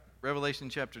Revelation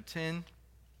chapter 10.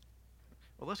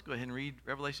 Well, let's go ahead and read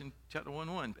Revelation chapter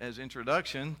 1:1 as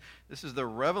introduction. This is the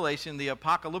revelation, the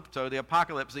apocalypto, the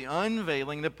apocalypse, the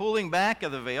unveiling, the pulling back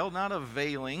of the veil, not a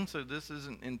veiling. So this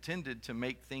isn't intended to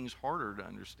make things harder to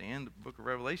understand. The book of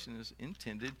Revelation is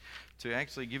intended to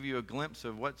actually give you a glimpse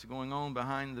of what's going on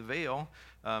behind the veil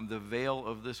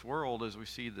of this world, as we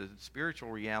see the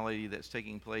spiritual reality that's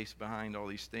taking place behind all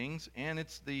these things. And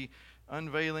it's the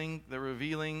unveiling, the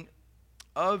revealing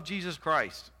of Jesus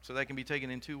Christ. So that can be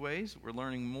taken in two ways. We're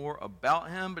learning more about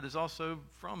him, but it's also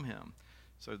from him.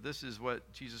 So this is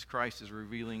what Jesus Christ is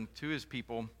revealing to his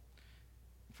people,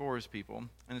 for his people.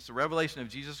 And it's the revelation of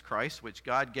Jesus Christ, which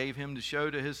God gave him to show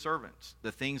to his servants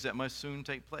the things that must soon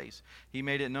take place. He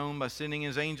made it known by sending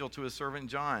his angel to his servant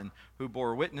John, who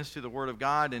bore witness to the word of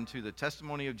God and to the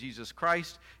testimony of Jesus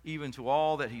Christ, even to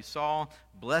all that he saw.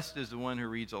 Blessed is the one who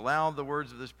reads aloud the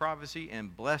words of this prophecy,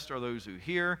 and blessed are those who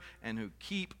hear and who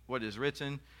keep what is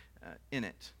written in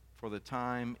it, for the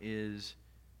time is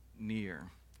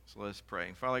near. So let's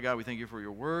pray. Father God, we thank you for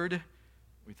your word.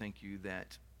 We thank you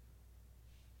that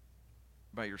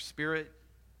by your Spirit,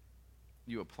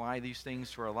 you apply these things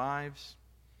to our lives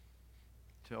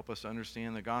to help us to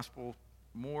understand the gospel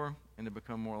more and to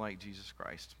become more like Jesus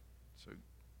Christ. So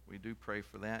we do pray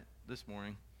for that this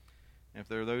morning. And if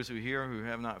there are those who hear who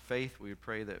have not faith, we would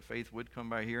pray that faith would come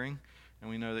by hearing. And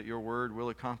we know that your word will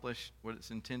accomplish what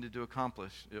it's intended to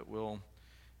accomplish. It will,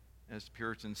 as the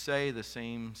Puritans say, the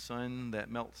same sun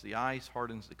that melts the ice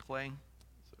hardens the clay.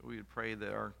 So we would pray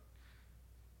that our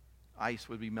ice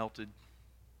would be melted,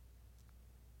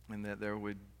 and that there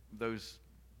would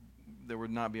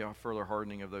not be a further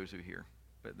hardening of those who hear,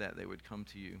 but that they would come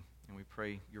to you. And we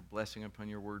pray your blessing upon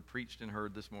your word preached and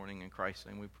heard this morning. In Christ's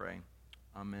name we pray.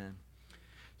 Amen.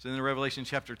 So in Revelation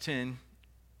chapter 10,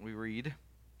 we read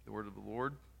the word of the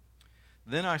Lord.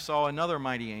 Then I saw another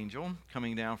mighty angel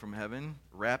coming down from heaven,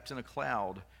 wrapped in a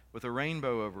cloud, with a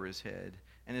rainbow over his head,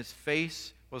 and his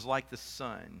face was like the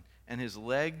sun, and his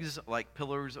legs like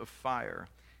pillars of fire.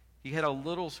 He had a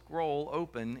little scroll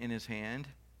open in his hand,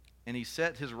 and he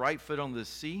set his right foot on the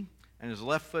sea and his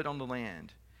left foot on the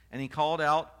land. And he called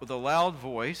out with a loud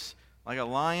voice, like a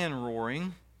lion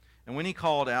roaring. And when he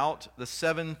called out, the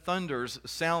seven thunders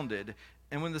sounded.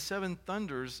 And when the seven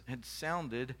thunders had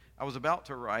sounded, I was about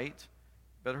to write,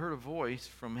 but I heard a voice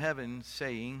from heaven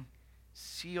saying,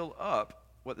 "Seal up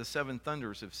what the seven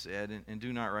thunders have said, and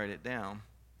do not write it down."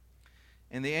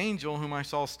 And the angel whom I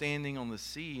saw standing on the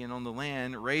sea and on the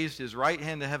land raised his right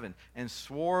hand to heaven and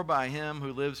swore by him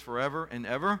who lives forever and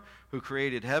ever, who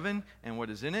created heaven and what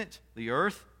is in it, the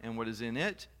earth and what is in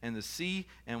it, and the sea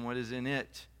and what is in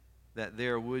it, that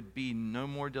there would be no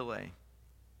more delay,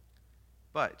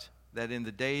 but that in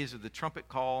the days of the trumpet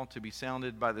call to be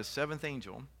sounded by the seventh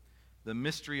angel, the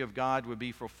mystery of God would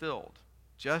be fulfilled,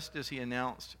 just as he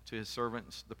announced to his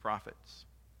servants the prophets.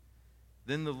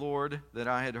 Then the Lord that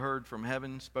I had heard from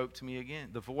heaven spoke to me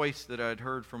again. The voice that I had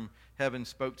heard from heaven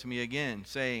spoke to me again,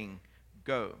 saying,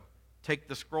 "Go, take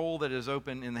the scroll that is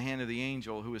open in the hand of the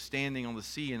angel who is standing on the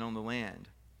sea and on the land."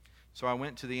 So I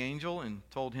went to the angel and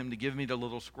told him to give me the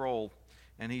little scroll.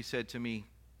 And he said to me,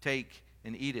 "Take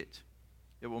and eat it.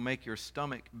 It will make your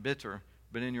stomach bitter,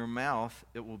 but in your mouth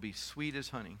it will be sweet as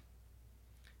honey."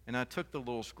 And I took the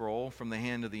little scroll from the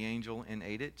hand of the angel and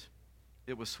ate it.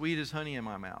 It was sweet as honey in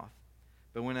my mouth.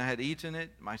 But when I had eaten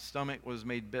it, my stomach was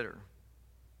made bitter.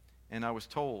 And I was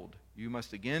told, "You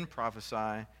must again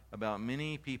prophesy about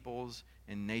many peoples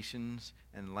and nations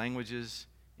and languages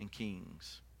and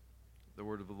kings." The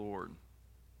word of the Lord.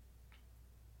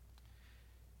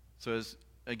 So as,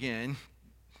 again,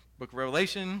 book of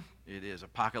Revelation, it is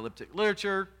apocalyptic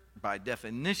literature. By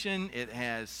definition, it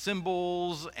has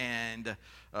symbols and,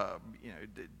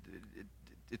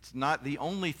 it's not the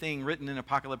only thing written in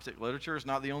apocalyptic literature. It's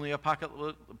not the only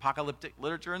apocalyptic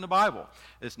literature in the Bible.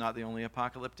 It's not the only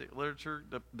apocalyptic literature.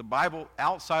 The Bible,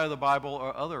 outside of the Bible,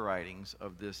 are other writings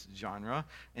of this genre.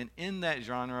 And in that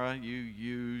genre, you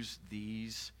use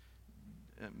these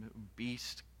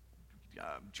beasts,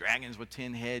 dragons with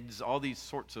 10 heads, all these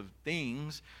sorts of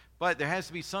things. But there has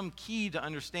to be some key to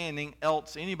understanding,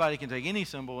 else anybody can take any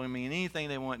symbol and mean anything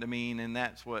they want it to mean, and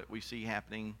that's what we see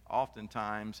happening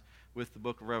oftentimes with the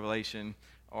book of Revelation,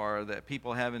 or that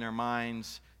people have in their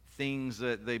minds things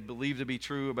that they believe to be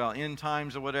true about end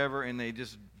times or whatever, and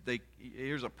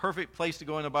here's a perfect place to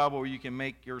go in the Bible where you can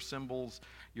make your symbols,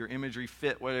 your imagery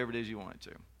fit whatever it is you want it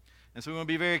to. And so we want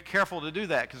to be very careful to do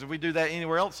that, because if we do that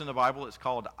anywhere else in the Bible, it's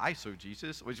called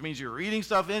eisegesis, which means you're reading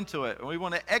stuff into it, and we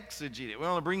want to exegete it. We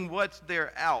want to bring what's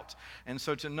there out. And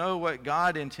so to know what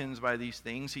God intends by these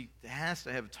things, he has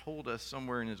to have told us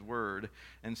somewhere in his word.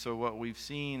 And so what we've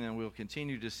seen and we'll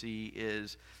continue to see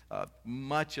is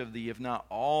much of the, if not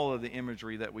all of the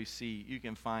imagery that we see, you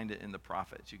can find it in the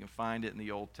prophets. You can find it in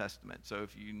the Old Testament. So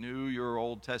if you knew your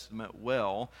Old Testament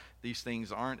well, these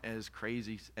things aren't as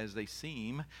crazy as they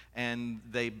seem, and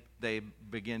they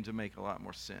begin to make a lot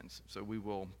more sense. So we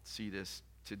will see this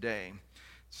today.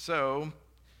 So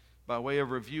by way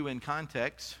of review and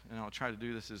context, and I'll try to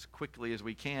do this as quickly as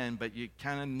we can, but you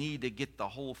kind of need to get the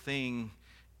whole thing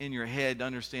in your head to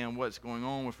understand what's going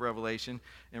on with Revelation.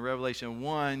 In Revelation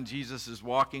 1, Jesus is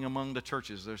walking among the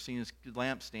churches. They're seeing his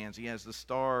lampstands. He has the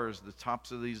stars, the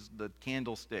tops of the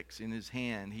candlesticks in his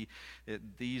hand.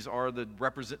 These are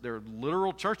they're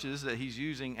literal churches that he's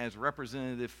using as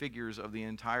representative figures of the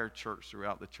entire church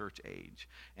throughout the church age.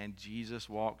 And Jesus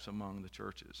walks among the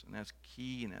churches. And that's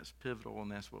key, and that's pivotal,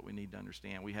 and that's what we need to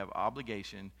understand. We have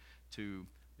obligation to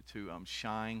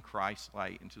shine Christ's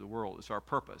light into the world. It's our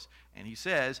purpose. And he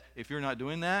says, if you're not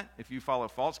doing that, if you follow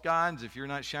false gods, if you're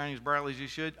not shining as brightly as you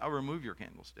should, I'll remove your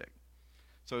candlestick.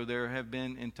 So there have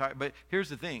been but here's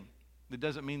the thing. That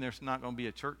doesn't mean there's not going to be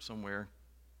a church somewhere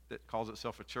that calls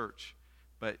itself a church.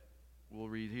 But we'll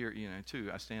read here,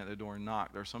 too, I stand at the door and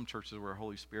knock. There are some churches where the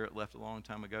Holy Spirit left a long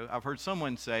time ago. I've heard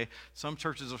someone say some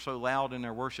churches are so loud in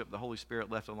their worship, the Holy Spirit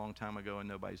left a long time ago and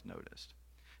nobody's noticed.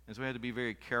 And so we have to be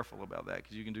very careful about that,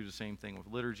 because you can do the same thing with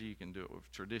liturgy, you can do it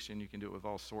with tradition, you can do it with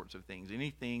all sorts of things.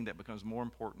 Anything that becomes more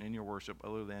important in your worship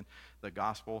other than the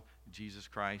gospel, Jesus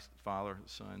Christ, the Father, the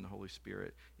Son, the Holy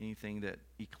Spirit, anything that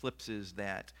eclipses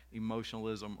that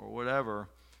emotionalism or whatever,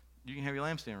 you can have your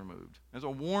lampstand removed. There's a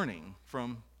warning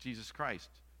from Jesus Christ,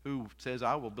 who says,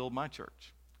 I will build my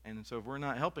church. And so if we're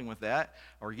not helping with that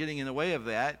or getting in the way of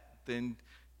that, then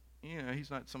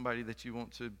he's not somebody that you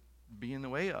want to be in the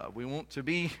way of. We want to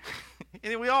be,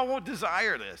 and we all won't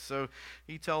desire this. So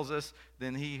he tells us,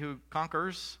 then he who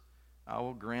conquers, I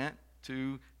will grant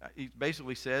to, he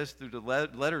basically says through the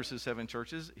letters to 7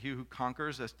 churches, he who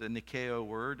conquers, that's the Nikeo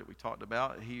word that we talked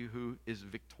about, he who is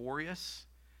victorious,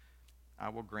 I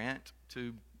will grant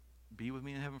to be with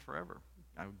me in heaven forever.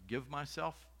 I will give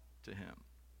myself to him.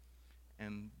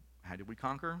 And how did we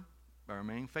conquer? By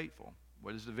remaining faithful.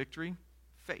 What is the victory?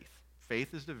 Faith.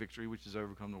 Faith is the victory which has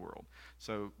overcome the world.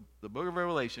 So the book of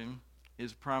Revelation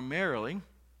is primarily, and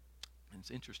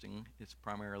it's interesting, it's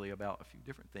primarily about a few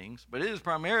different things, but it is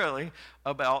primarily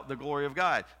about the glory of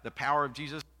God, the power of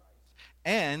Jesus Christ,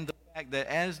 and the fact that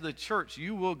as the church,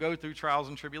 you will go through trials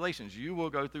and tribulations. You will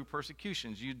go through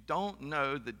persecutions. You don't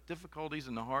know the difficulties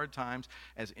and the hard times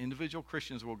as individual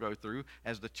Christians will go through,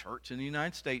 as the church in the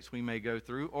United States we may go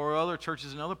through, or other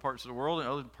churches in other parts of the world and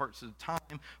other parts of the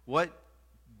time, what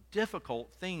difficult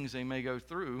things they may go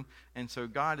through. And so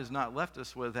God has not left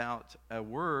us without a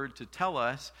word to tell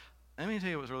us, let me tell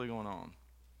you what's really going on.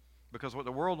 Because what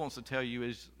the world wants to tell you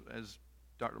is, as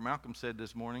Dr. Malcolm said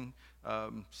this morning,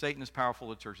 Satan is powerful,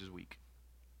 the church is weak.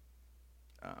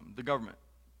 The government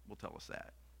will tell us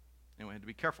that. And we have to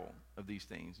be careful of these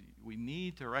things. We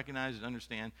need to recognize and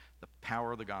understand the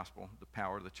power of the gospel, the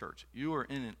power of the church. You are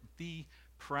in the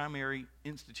primary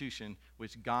institution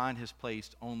which God has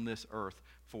placed on this earth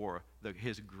for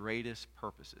his greatest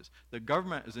purposes. The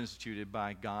government is instituted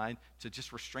by God to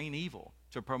just restrain evil,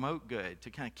 to promote good, to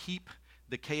kind of keep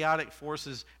the chaotic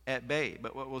forces at bay.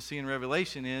 But what we'll see in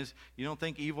Revelation is, you don't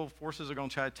think evil forces are going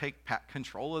to try to take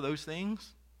control of those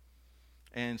things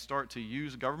and start to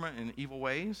use government in evil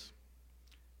ways?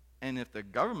 And if the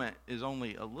government is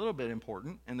only a little bit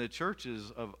important and the church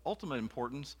is of ultimate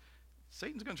importance,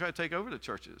 Satan's going to try to take over the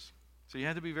churches. So you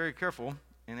have to be very careful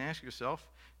and ask yourself,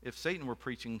 if Satan were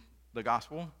preaching the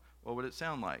gospel, what would it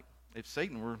sound like? If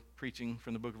Satan were preaching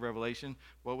from the book of Revelation,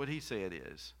 what would he say it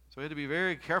is? So we have to be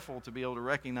very careful to be able to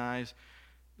recognize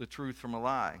the truth from a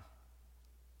lie.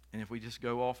 And if we just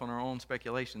go off on our own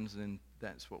speculations, then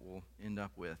that's what we'll end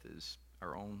up with, is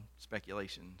our own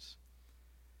speculations.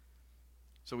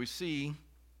 So we see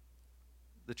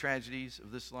the tragedies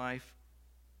of this life,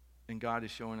 and God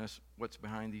is showing us what's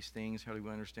behind these things. How do we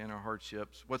understand our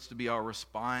hardships? What's to be our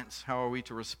response? How are we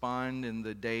to respond in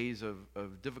the days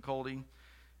of difficulty?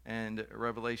 And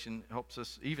Revelation helps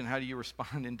us, even how do you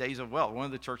respond in days of wealth? One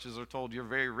of the churches are told, you're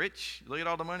very rich. Look at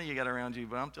all the money you got around you.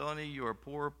 But I'm telling you, you are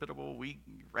poor, pitiable, weak,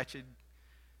 wretched.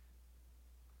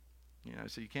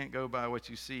 So you can't go by what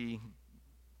you see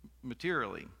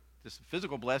materially. This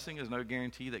physical blessing is no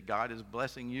guarantee that God is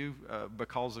blessing you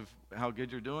because of how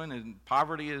good you're doing. And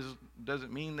poverty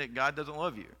doesn't mean that God doesn't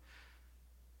love you.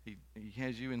 He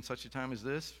has you in such a time as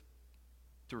this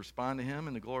to respond to him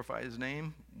and to glorify his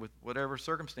name with whatever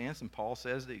circumstance. And Paul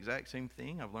says the exact same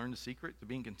thing. I've learned the secret to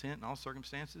being content in all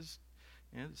circumstances.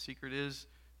 And the secret is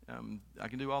I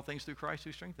can do all things through Christ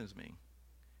who strengthens me.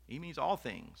 He means all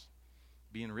things.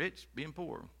 Being rich, being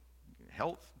poor,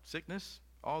 health, sickness,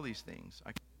 all these things.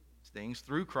 I can do these things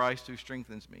through Christ who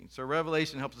strengthens me. So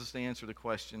Revelation helps us to answer the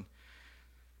question.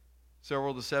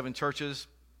 Several of the 7 churches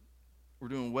were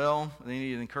doing well. They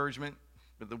needed encouragement.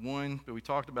 But the one that we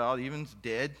talked about, even's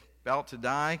dead, about to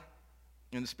die.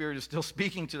 And the Spirit is still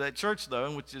speaking to that church,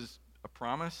 though, which is a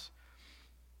promise.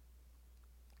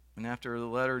 And after the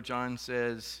letter, John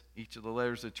says, each of the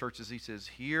letters to the churches, he says,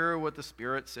 hear what the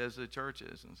Spirit says to the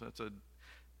churches. And so it's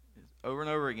over and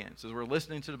over again. So as we're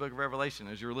listening to the book of Revelation,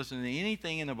 as you're listening to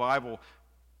anything in the Bible,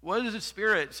 what is the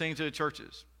Spirit saying to the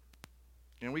churches?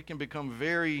 And we can become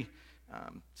very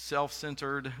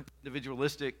self-centered,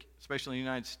 individualistic, especially in the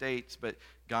United States, but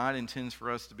God intends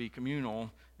for us to be communal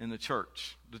in the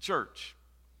church. The church,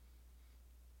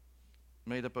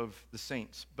 made up of the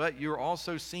saints. But you're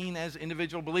also seen as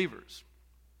individual believers.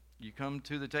 You come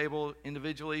to the table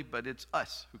individually, but it's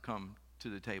us who come to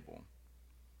the table.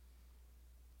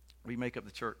 We make up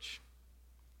the church.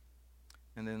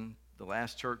 And then the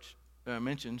last church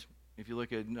mentioned, if you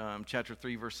look at chapter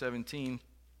 3, verse 17,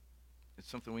 it's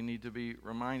something we need to be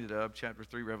reminded of. Chapter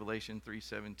 3, Revelation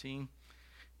 3:17.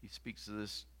 He speaks to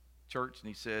this church and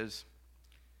he says,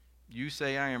 you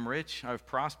say I am rich, I've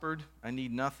prospered, I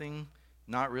need nothing,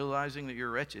 not realizing that you're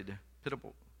wretched,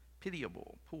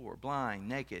 pitiable, poor, blind,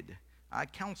 naked. I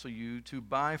counsel you to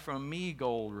buy from me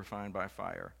gold refined by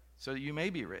fire, so that you may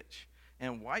be rich,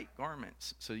 and white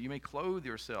garments, so that you may clothe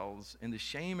yourselves, and the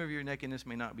shame of your nakedness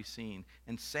may not be seen,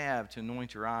 and salve to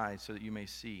anoint your eyes, so that you may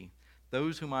see.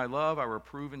 Those whom I love I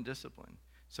reprove and discipline.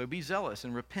 So be zealous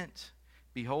and repent.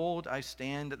 Behold, I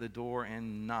stand at the door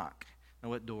and knock. Now,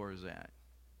 what door is that?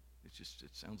 It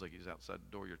sounds like he's outside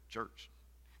the door of your church.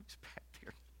 He's back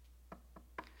there.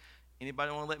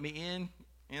 Anybody want to let me in?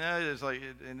 You know, it's like,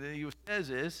 and then he says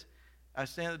is, I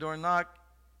stand at the door and knock.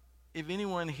 If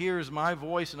anyone hears my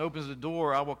voice and opens the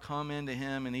door, I will come into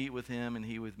him and eat with him and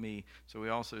he with me. So we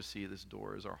also see this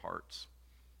door as our hearts.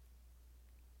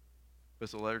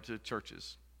 It's a letter to the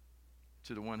churches.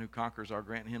 To the one who conquers, I'll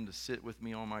grant him to sit with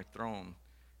me on my throne,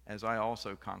 as I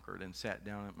also conquered and sat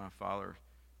down at my Father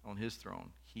on his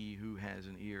throne. He who has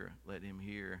an ear, let him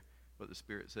hear what the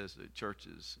Spirit says to the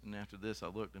churches. And after this I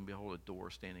looked, and behold, a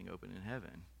door standing open in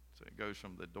heaven. So it goes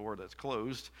from the door that's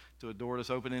closed to a door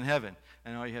that's open in heaven.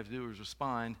 And all you have to do is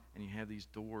respond, and you have these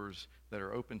doors that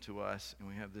are open to us, and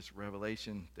we have this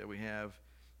revelation that we have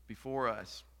before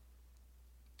us.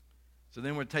 So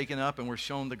then we're taken up and we're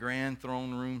shown the grand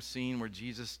throne room scene where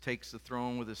Jesus takes the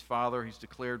throne with his Father. He's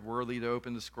declared worthy to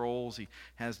open the scrolls. He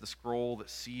has the scroll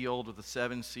that's sealed with the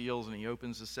 7 seals, and he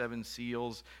opens the 7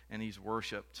 seals, and he's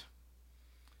worshipped.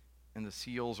 And the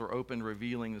seals are opened,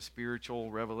 revealing the spiritual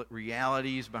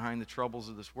realities behind the troubles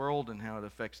of this world and how it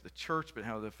affects the church, but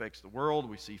how it affects the world.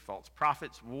 We see false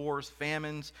prophets, wars,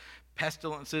 famines,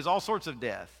 pestilences, all sorts of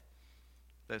death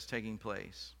that's taking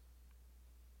place.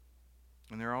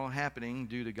 And they're all happening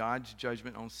due to God's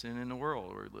judgment on sin in the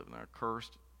world. We live in a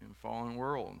cursed and fallen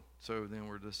world. So then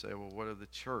we're to say, well, what of the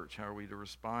church? How are we to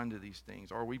respond to these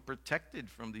things? Are we protected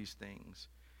from these things?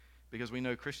 Because we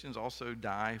know Christians also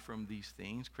die from these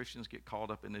things. Christians get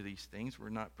caught up into these things. We're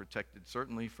not protected,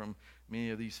 certainly, from many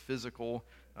of these physical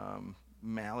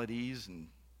maladies and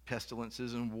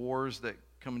pestilences and wars that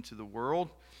come into the world.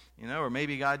 You know, or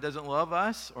maybe God doesn't love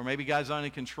us, or maybe God's not in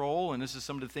control, and this is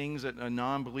some of the things that a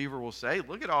non-believer will say.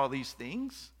 Look at all these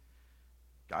things.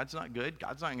 God's not good.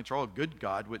 God's not in control. A good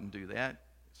God wouldn't do that.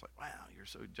 It's like, wow, you're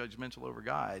so judgmental over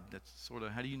God. That's sort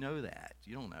of, how do you know that?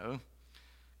 You don't know.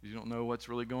 You don't know what's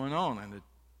really going on. And the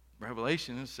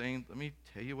Revelation is saying, let me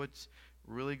tell you what's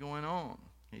really going on.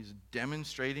 He's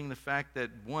demonstrating the fact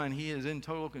that, one, he is in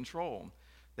total control,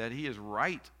 that he is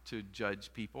right to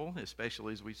judge people,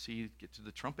 especially as we see get to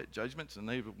the trumpet judgments, and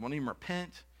they won't even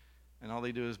repent, and all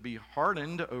they do is be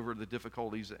hardened over the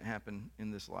difficulties that happen in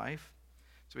this life.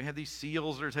 So we have these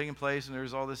seals that are taking place, and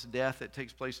there's all this death that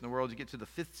takes place in the world. You get to the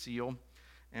 5th seal,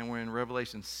 and we're in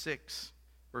Revelation 6,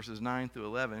 verses 9 through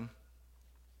 11.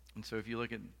 And so if you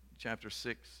look at chapter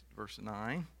 6, verse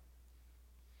 9,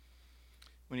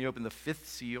 when you open the 5th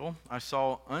seal, I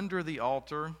saw under the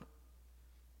altar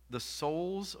the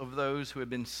souls of those who had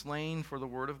been slain for the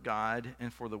word of God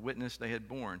and for the witness they had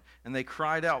borne. And they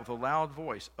cried out with a loud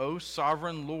voice, O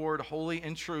sovereign Lord, holy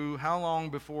and true, how long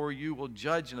before you will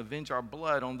judge and avenge our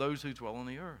blood on those who dwell on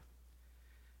the earth?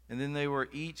 And then they were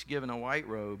each given a white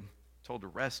robe, told to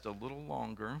rest a little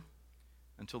longer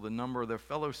until the number of their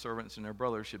fellow servants and their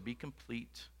brothers should be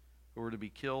complete, who were to be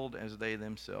killed as they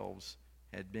themselves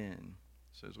had been.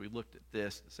 So as we looked at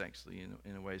this, it's actually,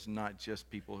 in a way, it's not just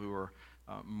people who are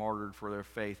martyred for their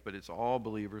faith, but it's all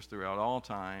believers throughout all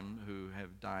time who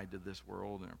have died to this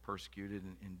world and are persecuted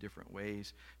in different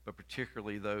ways, but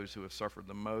particularly those who have suffered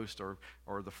the most or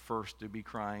the first to be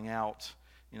crying out,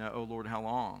 "Oh Lord, how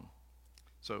long?"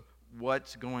 So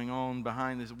what's going on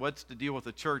behind this? What's the deal with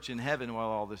the church in heaven while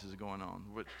all this is going on?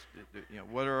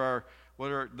 What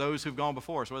are those who've gone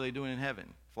before us? What are they doing in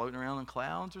heaven? Floating around in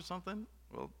clouds or something?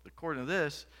 Well, according to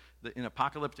this, in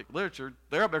apocalyptic literature,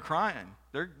 they're up there crying.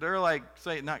 They're like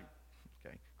saying,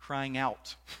 crying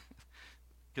out.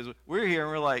 Because we're here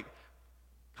and we're like,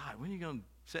 God, when are you going to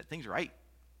set things right?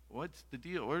 What's the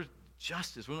deal? Where's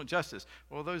justice? We want justice.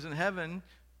 Well, those in heaven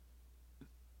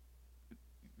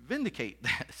vindicate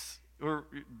this.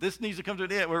 This needs to come to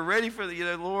an end. We're ready for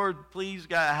the, Lord, please,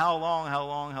 God, how long?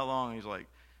 And he's like,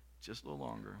 just a little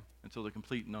longer until the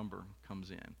complete number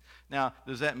comes in. Now,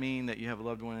 does that mean that you have a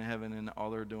loved one in heaven and all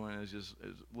they're doing is just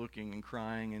looking and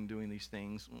crying and doing these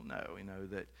things? Well, no. We know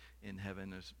that in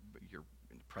heaven you're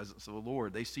in the presence of the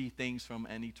Lord. They see things from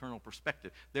an eternal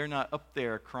perspective. They're not up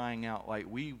there crying out like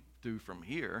we do from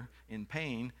here in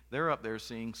pain. They're up there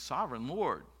seeing, Sovereign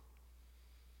Lord,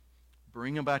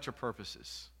 bring about your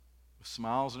purposes with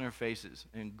smiles on their faces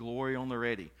and glory on the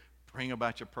ready. Bring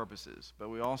about your purposes. But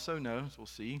we also know, as we'll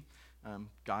see,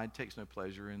 God takes no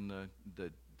pleasure in the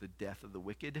death of the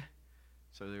wicked.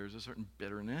 So there's a certain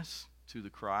bitterness to the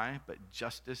cry, but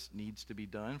justice needs to be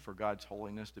done for God's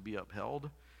holiness to be upheld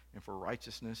and for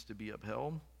righteousness to be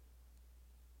upheld.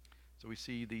 So we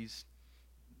see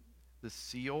the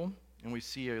seal, and we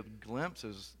see a glimpse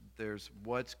as there's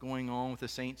what's going on with the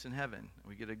saints in heaven.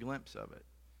 We get a glimpse of it.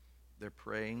 They're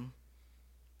praying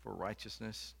for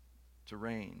righteousness to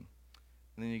reign.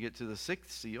 And then you get to the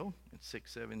sixth seal in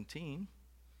 6:17.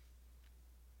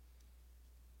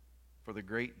 For the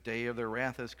great day of their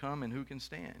wrath has come, and who can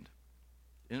stand?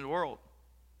 In the world,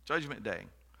 judgment day,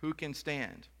 who can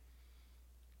stand?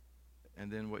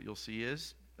 And then what you'll see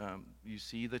is, you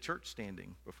see the church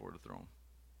standing before the throne.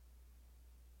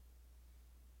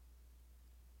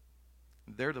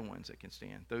 They're the ones that can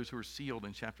stand. Those who are sealed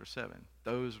in chapter 7,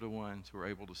 those are the ones who are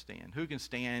able to stand. Who can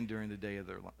stand during the day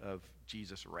of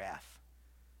Jesus' wrath?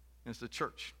 And it's the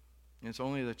church. And it's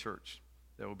only the church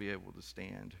that will be able to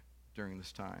stand during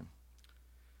this time.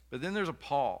 But then there's a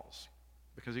pause,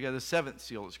 because you got the seventh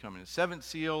seal that's coming. The seventh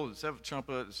seal, the seventh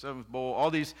trumpet, the seventh bowl,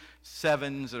 all these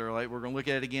sevens that are like, we're going to look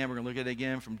at it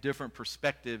again from different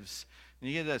perspectives. And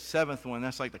you get that seventh one,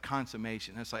 that's like the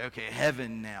consummation. That's like, okay,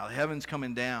 heaven now. Heaven's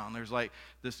coming down. There's like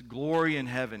this glory in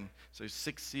heaven. So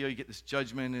sixth seal, you get this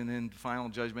judgment, and then final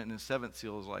judgment. And the seventh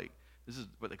seal is like, this is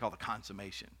what they call the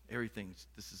consummation. This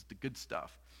is the good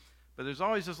stuff. But there's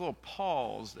always this little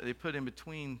pause that they put in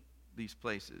between these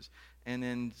places. And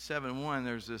in 7:1,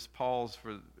 there's this pause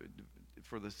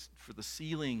for the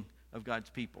sealing of God's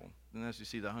people. And as you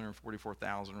see the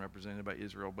 144,000 represented by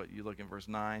Israel, but you look in verse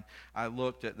 9, I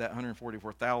looked at that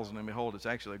 144,000, and behold, it's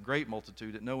actually a great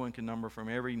multitude that no one can number, from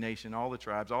every nation, all the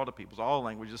tribes, all the peoples, all the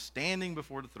languages, standing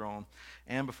before the throne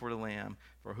and before the Lamb.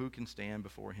 For who can stand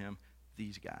before him?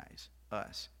 These guys,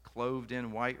 us, clothed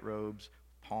in white robes,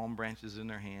 palm branches in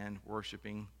their hand,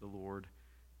 worshiping the Lord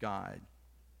God.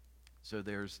 So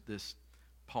there's this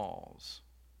pause.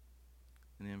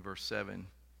 And then verse 7,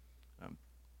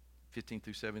 15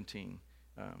 through 17.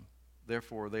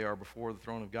 Therefore they are before the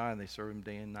throne of God, and they serve him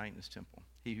day and night in his temple.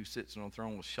 He who sits on the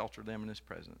throne will shelter them in his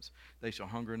presence. They shall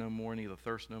hunger no more, neither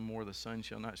thirst no more. The sun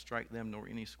shall not strike them, nor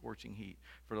any scorching heat.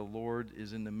 For the Lord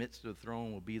is in the midst of the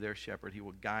throne, will be their shepherd. He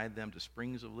will guide them to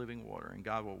springs of living water, and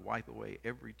God will wipe away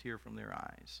every tear from their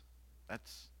eyes.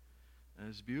 That's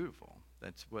beautiful.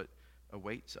 That's what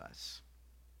awaits us.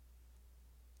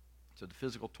 So the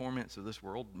physical torments of this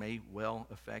world may well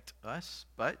affect us,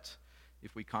 but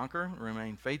if we conquer,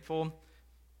 remain faithful,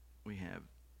 we have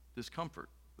this comfort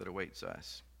that awaits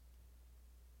us.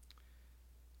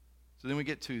 So then we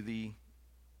get to the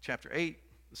chapter 8,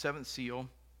 the seventh seal,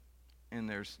 and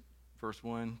there's verse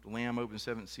 1, the Lamb opens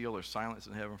the seventh seal, there's silence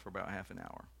in heaven for about half an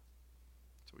hour.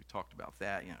 So we talked about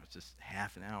that. It's just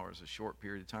half an hour. It's a short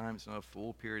period of time. It's not a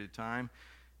full period of time.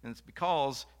 And it's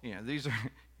because, these are,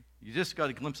 you just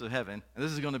got a glimpse of heaven, and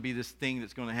this is going to be this thing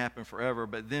that's going to happen forever.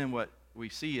 But then what we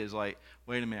see is like,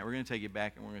 wait a minute, we're going to take you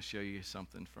back and we're going to show you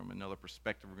something from another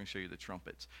perspective. We're going to show you the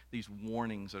trumpets, these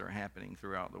warnings that are happening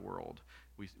throughout the world.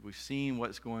 We've seen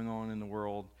what's going on in the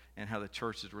world and how the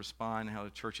churches respond, and how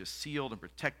the church is sealed and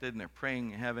protected, and they're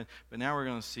praying in heaven. But now we're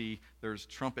going to see there's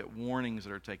trumpet warnings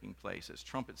that are taking place. As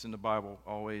trumpets in the Bible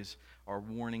always are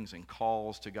warnings and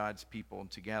calls to God's people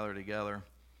to gather together.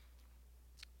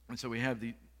 And so we have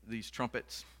these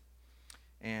trumpets,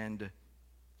 and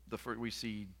we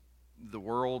see the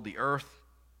world, the earth,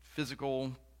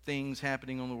 physical things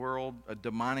happening on the world, a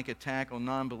demonic attack on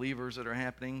non-believers that are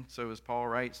happening. So as Paul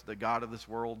writes, the God of this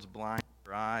world's blind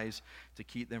their eyes to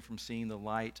keep them from seeing the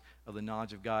light of the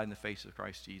knowledge of God in the face of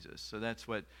Christ Jesus. So that's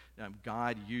what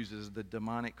God uses, the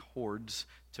demonic hordes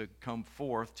to come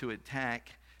forth to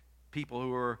attack people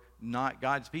who are not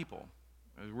God's people.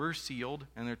 We're sealed,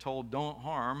 and they're told, don't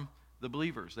harm the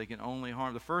believers. They can only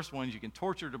harm. The first one is you can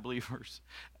torture the believers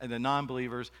and the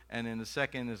non-believers, and then the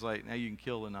second is like, now you can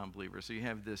kill the non-believers. So you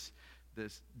have this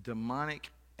demonic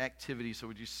activity. So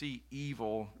would you see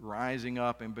evil rising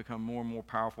up and become more and more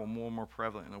powerful, more and more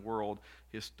prevalent in the world?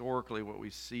 Historically, what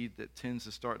we see that tends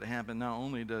to start to happen, not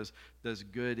only does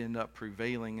good end up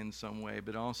prevailing in some way,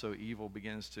 but also evil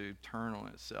begins to turn on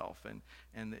itself.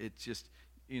 And it's just,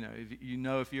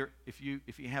 if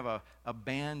you have a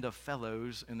band of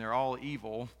fellows and they're all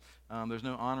evil, there's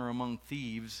no honor among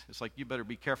thieves. It's like, you better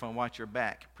be careful and watch your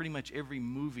back. Pretty much every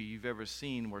movie you've ever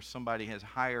seen where somebody has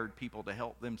hired people to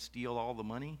help them steal all the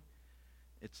money,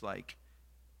 it's like,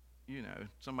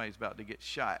 somebody's about to get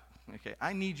shot. Okay,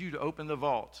 I need you to open the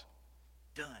vault.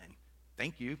 Done.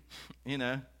 Thank you.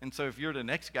 And so if you're the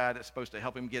next guy that's supposed to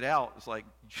help him get out, it's like,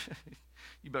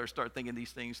 you better start thinking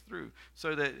these things through.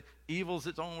 So that evil's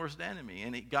its own worst enemy.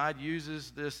 And God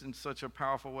uses this in such a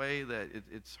powerful way that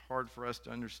it's hard for us to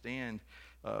understand.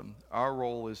 Our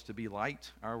role is to be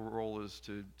light. Our role is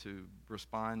to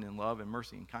respond in love and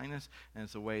mercy and kindness. And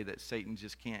it's a way that Satan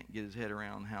just can't get his head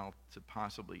around how to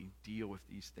possibly deal with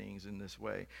these things in this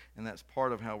way. And that's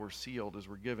part of how we're sealed, is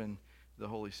we're given the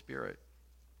Holy Spirit.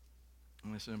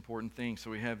 And it's an important thing. So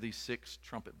we have these 6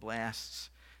 trumpet blasts.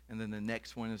 And then the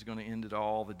next one is going to end it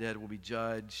all. The dead will be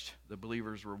judged, the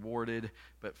believers rewarded.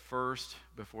 But first,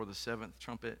 before the 7th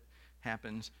trumpet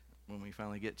happens, when we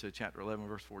finally get to chapter 11,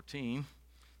 verse 14,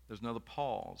 there's another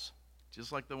pause.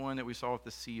 Just like the one that we saw with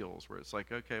the seals, where it's like,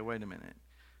 okay, wait a minute.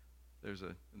 There's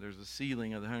a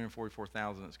sealing of the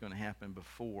 144,000 that's going to happen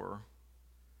before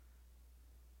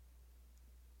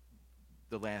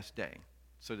the last day.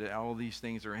 So that all these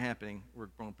things are happening, we're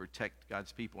going to protect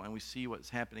God's people. And we see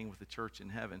what's happening with the church in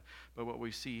heaven. But what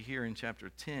we see here in chapter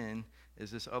 10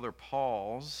 is this other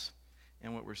pause.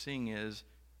 And what we're seeing is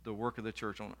the work of the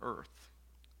church on earth.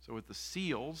 So with the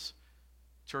seals,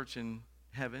 church in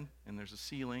heaven, and there's a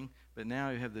sealing. But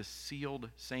now you have the sealed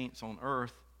saints on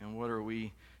earth. And what are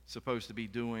we supposed to be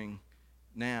doing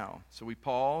now? So we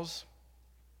pause.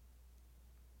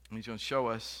 And he's going to show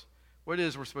us what it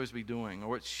is we're supposed to be doing, or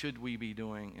what should we be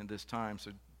doing in this time. So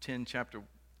chapter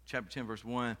 10, verse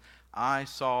 1, I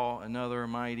saw another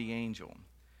mighty angel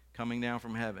coming down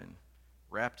from heaven,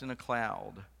 wrapped in a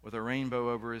cloud, with a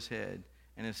rainbow over his head,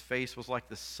 and his face was like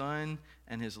the sun,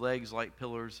 and his legs like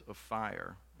pillars of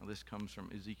fire. Now, this comes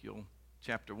from Ezekiel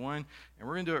chapter 1, and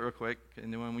we're going to do it real quick.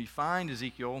 And then when we find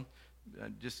Ezekiel,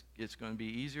 it's going to be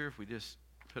easier if we just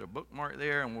put a bookmark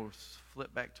there, and we'll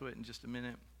flip back to it in just a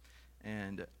minute.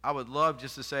 And I would love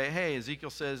just to say, hey,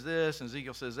 Ezekiel says this and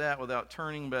Ezekiel says that without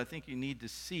turning, but I think you need to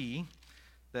see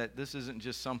that this isn't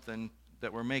just something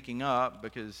that we're making up,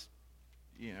 because,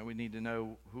 we need to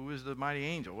know, who is the mighty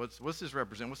angel? What's this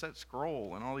represent? What's that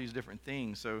scroll? And all these different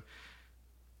things. So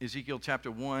Ezekiel chapter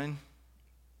 1,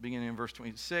 beginning in verse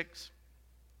 26.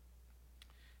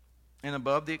 And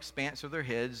above the expanse of their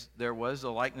heads there was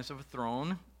the likeness of a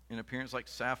throne, in appearance like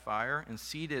sapphire, and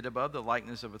seated above the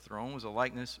likeness of a throne was a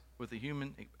likeness with a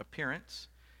human appearance,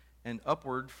 and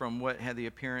upward from what had the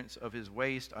appearance of his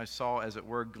waist I saw, as it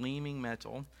were, gleaming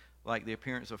metal, like the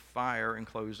appearance of fire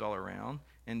enclosed all around,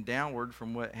 and downward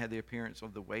from what had the appearance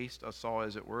of the waist I saw,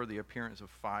 as it were, the appearance of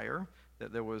fire,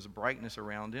 that there was brightness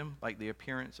around him, like the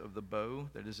appearance of the bow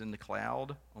that is in the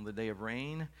cloud on the day of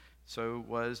rain, so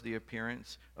was the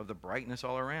appearance of the brightness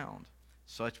all around.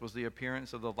 Such was the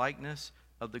appearance of the likeness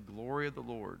of the glory of the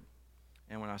Lord.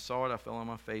 And when I saw it, I fell on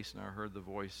my face, and I heard the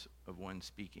voice of one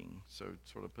speaking. So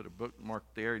sort of put a bookmark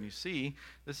there, and you see,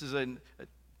 this is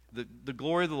the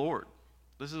glory of the Lord.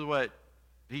 This is what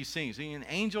he's seeing. Seeing an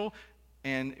angel,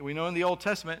 and we know in the Old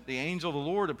Testament, the angel of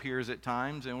the Lord appears at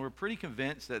times, and we're pretty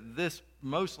convinced that this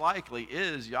most likely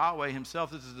is Yahweh himself.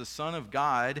 This is the Son of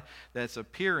God that's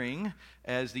appearing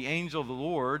as the angel of the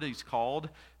Lord, he's called.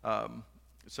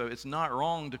 So it's not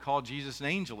wrong to call Jesus an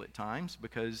angel at times,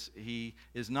 because he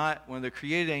is not one of the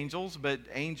created angels, but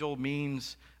angel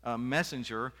means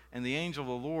messenger. And the angel of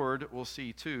the Lord, we'll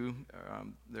see too,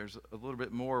 there's a little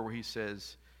bit more where he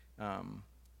says,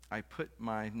 I put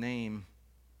my name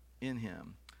in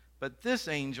him. But this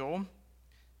angel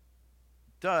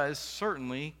does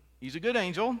certainly, he's a good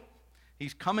angel.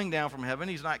 He's coming down from heaven.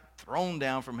 He's not thrown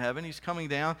down from heaven. He's coming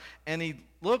down, and he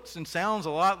looks and sounds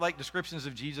a lot like descriptions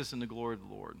of Jesus and the glory of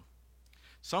the Lord.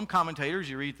 Some commentators,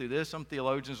 you read through this, some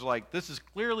theologians are like, this is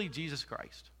clearly Jesus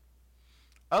Christ.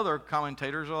 Other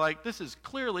commentators are like, this is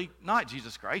clearly not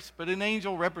Jesus Christ, but an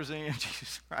angel representing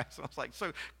Jesus Christ. I was like,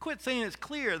 so quit saying it's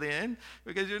clear then,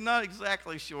 because you're not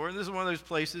exactly sure. And this is one of those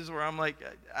places where I'm like,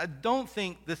 I don't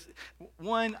think it's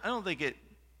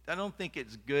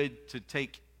good to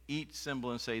take each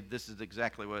symbol and say this is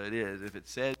exactly what it is. If it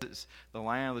says it's the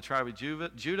Lion of the tribe of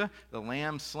Judah, the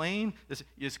Lamb slain,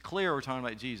 it's clear we're talking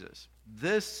about Jesus.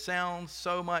 This sounds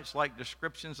so much like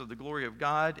descriptions of the glory of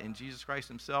God and Jesus Christ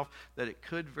himself that it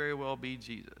could very well be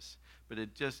Jesus. But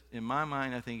it just, in my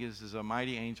mind, I think this is a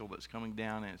mighty angel that's coming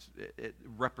down, and it's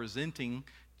representing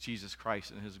Jesus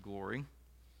Christ and his glory.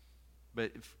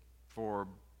 But for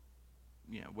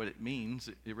what it means,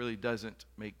 it really doesn't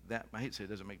make that, I hate to say it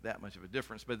doesn't make that much of a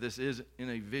difference, but this is in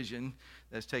a vision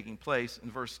that's taking place. In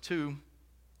verse 2,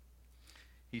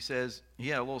 he says he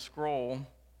had a little scroll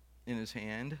in his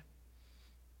hand,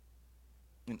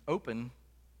 and open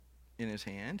in his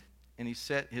hand, and he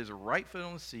set his right foot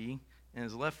on the sea and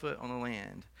his left foot on the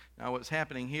land. Now what's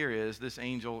happening here is this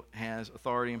angel has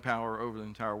authority and power over the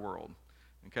entire world.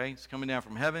 Okay, it's coming down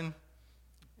from heaven,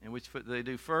 and which foot do they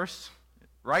do first?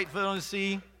 Right foot on the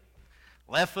sea,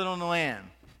 left foot on the land.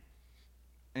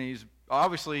 And he's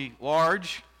obviously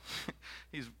large.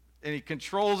 And he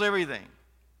controls everything.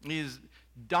 He's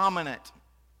dominant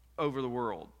over the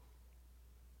world.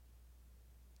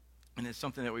 And it's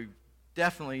something that we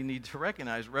definitely need to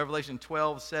recognize. Revelation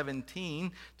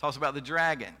 12:17 talks about the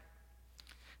dragon.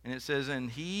 And it says,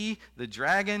 and he, the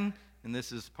dragon, and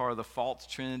this is part of the false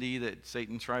trinity that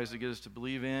Satan tries to get us to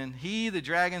believe in. He, the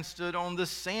dragon, stood on the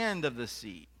sand of the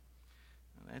sea.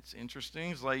 Now, that's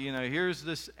interesting. It's like, here's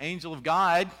this angel of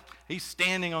God. He's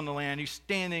standing on the land. He's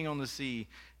standing on the sea.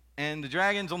 And the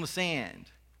dragon's on the sand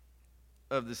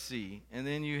of the sea. And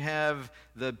then you have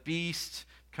the beast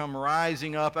come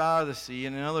rising up out of the sea,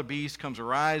 and another beast comes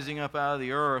rising up out of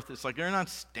the earth. It's like they're not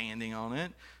standing on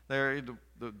it. The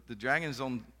dragon's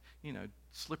on,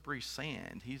 slippery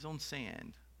sand. He's on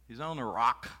sand. He's on a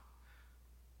rock.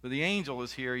 But the angel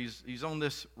is here. He's on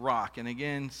this rock. And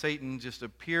again, Satan just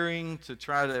appearing to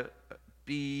try to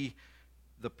be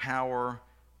the power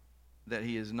that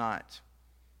he is not.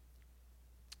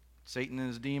 Satan and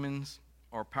his demons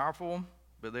are powerful,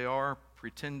 but they are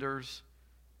pretenders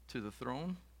to the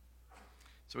throne.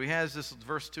 So he has this,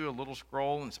 verse 2, a little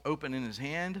scroll, and it's open in his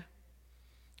hand.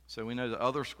 So we know the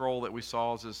other scroll that we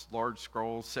saw is this large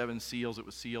scroll, 7 seals. It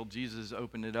was sealed. Jesus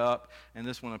opened it up, and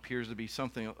this one appears to be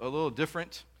something a little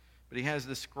different. But he has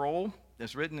this scroll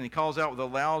that's written, and he calls out with a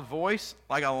loud voice,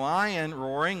 like a lion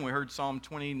roaring. We heard Psalm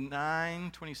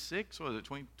 29, 26. What was it,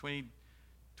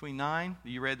 29 that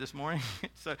you read this morning?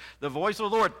 So the voice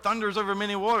of the Lord thunders over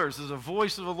many waters. Is the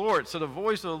voice of the Lord. So the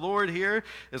voice of the Lord here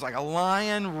is like a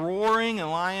lion roaring,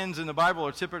 and lions in the Bible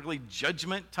are typically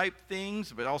judgment type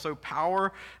things, but also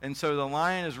power. And so the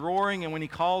lion is roaring, and when he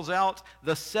calls out,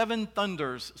 the 7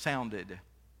 thunders sounded.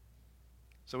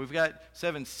 So we've got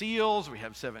 7 seals, we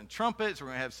have 7 trumpets, we're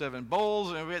going to have 7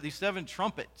 bowls, and we have these 7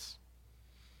 trumpets.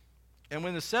 And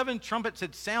when the 7 trumpets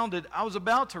had sounded, I was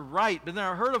about to write, but then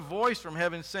I heard a voice from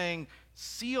heaven saying,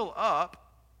 seal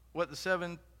up what the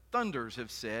 7 thunders have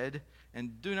said,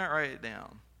 and do not write it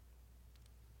down.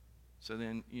 So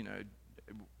then,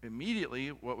 immediately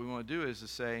what we want to do is to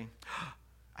say,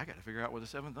 I got to figure out what the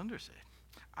 7 thunders said.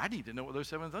 I need to know what those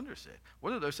 7 thunders said.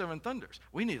 What are those 7 thunders?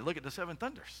 We need to look at the 7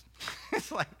 thunders.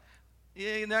 It's like,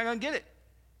 you're not going to get it.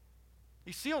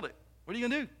 He sealed it. What are you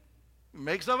going to do?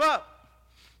 Make stuff up.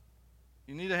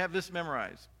 You need to have this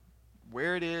memorized,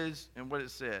 where it is and what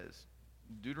it says.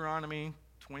 Deuteronomy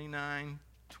 29:29.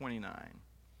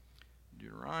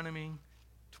 Deuteronomy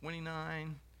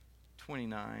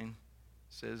 29:29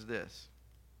 says this.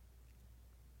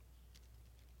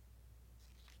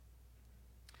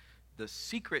 The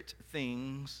secret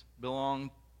things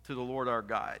belong to the Lord our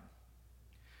God,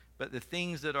 but the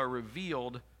things that are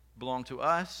revealed belong to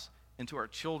us and to our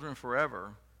children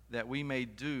forever, that we may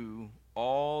do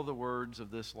all the words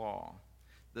of this law.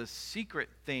 The secret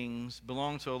things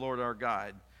belong to the Lord our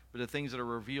God, but the things that are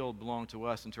revealed belong to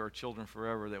us and to our children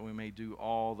forever, that we may do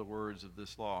all the words of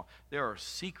this law. There are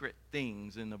secret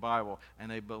things in the Bible,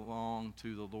 and they belong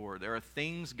to the Lord. There are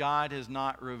things God has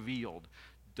not revealed.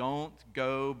 Don't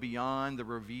go beyond the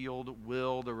revealed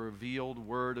will, the revealed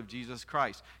word of Jesus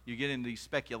Christ. You get into these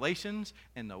speculations,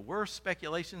 and the worst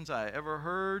speculations I ever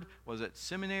heard was at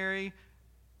seminary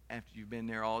after you've been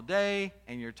there all day,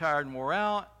 and you're tired and wore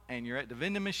out, and you're at the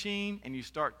vending machine, and you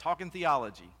start talking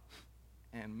theology.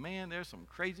 And man, there's some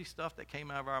crazy stuff that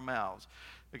came out of our mouths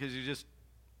because you're just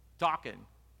talking.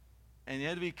 And you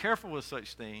have to be careful with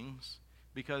such things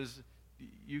because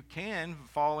you can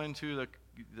fall into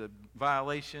the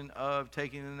violation of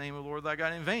taking the name of the Lord thy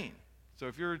God in vain. So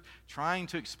if you're trying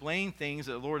to explain things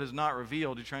that the Lord has not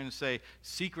revealed, you're trying to say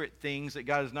secret things that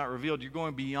God has not revealed, you're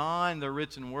going beyond the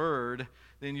written word,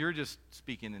 then you're just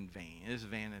speaking in vain. It's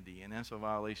vanity, and that's a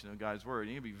violation of God's word.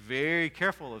 You need to be very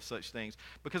careful of such things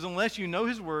because unless you know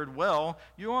his word well,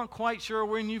 you aren't quite sure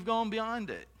when you've gone beyond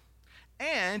it.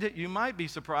 And you might be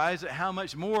surprised at how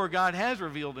much more God has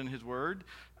revealed in his word.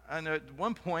 And at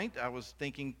one point, I was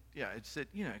thinking, it said,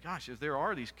 gosh, if there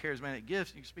are these charismatic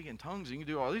gifts, you can speak in tongues, and you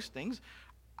can do all these things.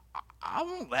 I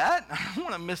want that. I don't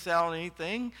want to miss out on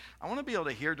anything. I want to be able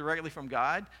to hear directly from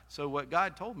God. So what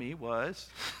God told me was,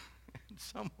 in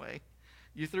some way,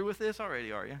 you through with this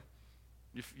already, are you?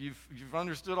 You've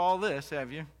understood all this,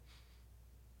 have you?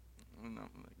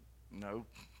 No.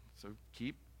 So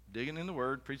keep digging in the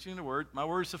Word, preaching in the Word. My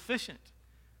Word is sufficient.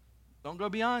 Don't go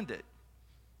beyond it.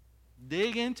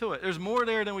 Dig into it. There's more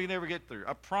there than we can ever get through.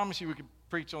 I promise you we could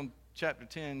preach on chapter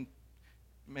 10.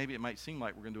 Maybe it might seem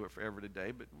like we're going to do it forever today,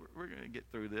 but we're going to get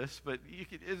through this. But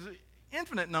there's an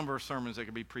infinite number of sermons that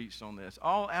could be preached on this,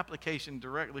 all application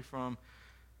directly from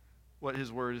what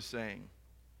his word is saying.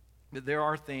 But there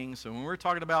are things, so when we're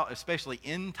talking about especially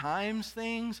end times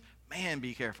things, man,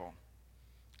 be careful.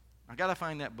 I got to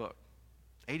find that book,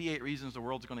 88 Reasons the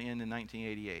World's Going to End in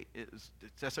 1988.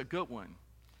 That's a good one.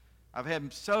 I've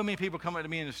had so many people come up to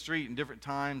me in the street in different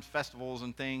times, festivals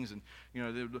and things, and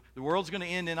the world's going to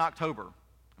end in October.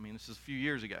 I mean, this is a few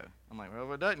years ago. I'm like, well,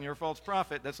 if it doesn't, you're a false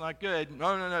prophet. That's not good.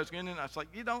 No, it's going to end. It's like,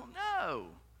 you don't know.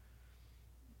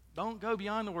 Don't go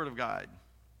beyond the Word of God.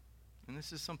 And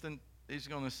this is something he's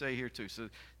going to say here too. So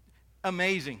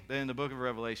amazing that in the book of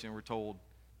Revelation we're told,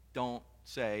 don't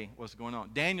say what's going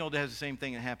on. Daniel has the same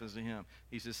thing that happens to him.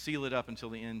 He says, seal it up until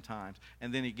the end times.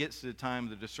 And then he gets to the time of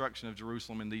the destruction of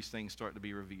Jerusalem, and these things start to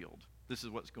be revealed. This is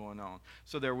what's going on.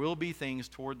 So there will be things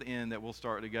toward the end that will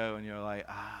start to go, and you're like,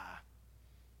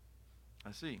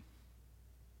 I see.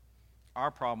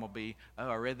 Our problem will be,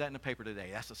 I read that in the paper today.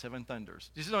 That's the seven thunders.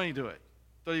 Just don't even do it.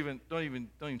 Don't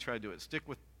even try to do it. Stick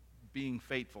with being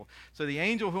faithful. So the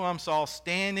angel whom I saw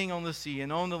standing on the sea and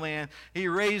on the land, he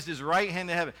raised his right hand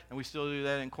to heaven. And we still do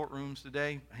that in courtrooms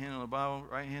today. Hand on the Bible,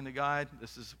 right hand to God.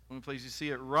 This is one place you see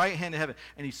it. Right hand to heaven.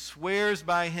 And he swears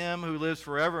by him who lives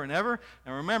forever and ever.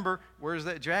 And remember, where's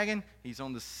that dragon? He's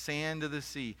on the sand of the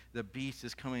sea. The beast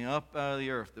is coming up out of the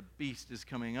earth. The beast is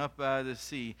coming up out of the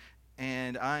sea.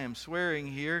 And I am swearing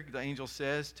here, the angel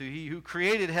says, to he who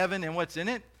created heaven and what's in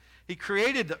it. He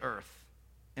created the earth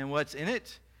and what's in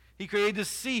it. He created the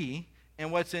sea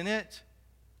and what's in it.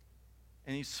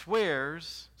 And he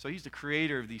swears, so he's the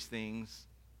creator of these things.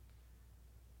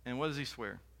 And what does he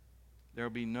swear? There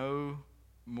will be no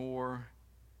more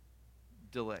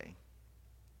delay.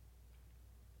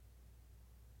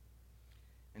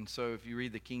 And so if you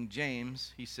read the King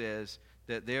James, he says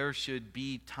that there should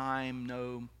be time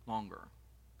no longer.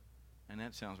 And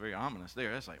that sounds very ominous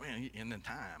there. That's like, man, in the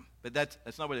time. But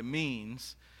that's not what it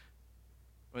means.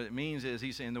 What it means is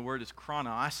he's saying the word is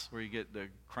chronos, where you get the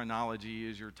chronology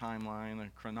is your timeline, the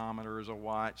chronometer is a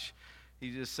watch.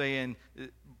 He's just saying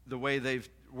the way they've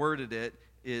worded it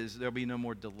is there'll be no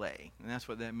more delay. And that's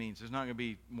what that means. There's not going to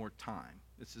be more time.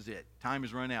 This is it. Time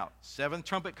is run out. Seventh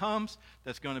trumpet comes,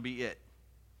 that's going to be it.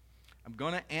 I'm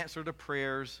going to answer the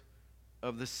prayers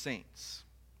of the saints.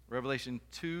 Revelation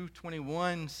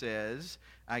 2:21 says,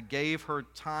 I gave her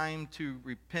time to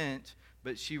repent,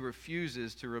 but she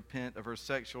refuses to repent of her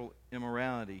sexual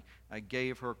immorality. I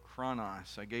gave her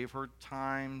chronos. I gave her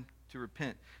time to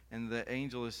repent. And the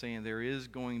angel is saying there is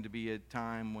going to be a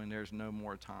time when there's no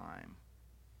more time.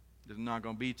 There's not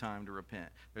going to be time to repent.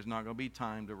 There's not going to be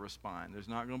time to respond. There's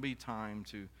not going to be time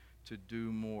to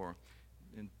do more.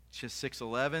 In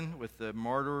 6:11, with the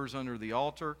martyrs under the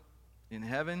altar in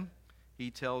heaven, he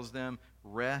tells them,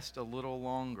 rest a little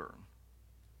longer.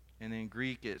 And in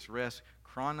Greek, it's rest,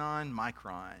 chronon,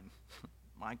 micron.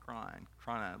 Micron,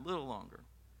 chronon, a little longer.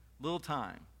 Little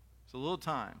time. It's a little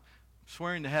time. I'm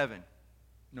swearing to heaven,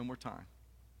 no more time.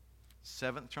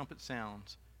 Seventh trumpet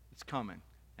sounds. It's coming.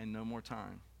 and no more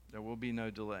time. There will be no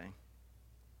delay.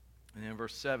 And then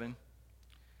verse 7,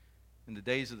 in the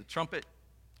days of the trumpet,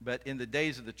 but in the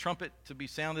days of the trumpet to be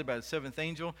sounded by the seventh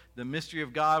angel, the mystery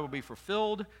of God will be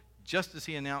fulfilled, just as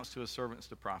he announced to his servants,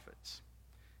 the prophets.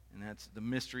 And that's the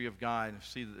mystery of God.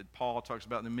 See that Paul talks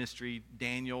about the mystery.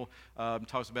 Daniel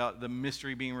talks about the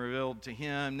mystery being revealed to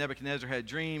him. Nebuchadnezzar had a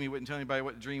dream. He wouldn't tell anybody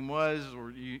what the dream was.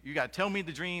 Or you got to tell me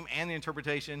the dream and the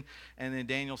interpretation. And then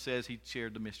Daniel says he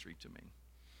shared the mystery to me.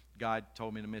 God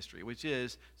told me the mystery, which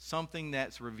is something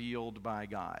that's revealed by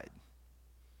God.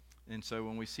 And so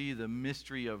when we see the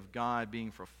mystery of God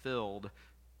being fulfilled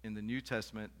in the New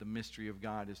Testament, the mystery of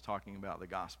God is talking about the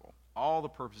gospel. All the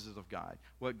purposes of God.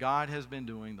 What God has been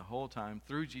doing the whole time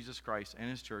through Jesus Christ and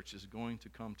his church is going to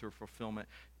come to fulfillment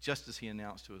just as he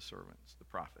announced to his servants, the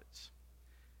prophets.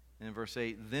 And in verse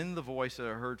 8, then the voice that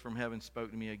I heard from heaven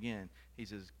spoke to me again. He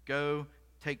says, go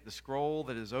take the scroll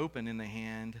that is open in the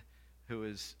hand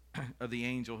of the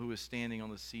angel who is standing on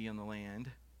the sea and the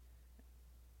land.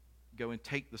 Go and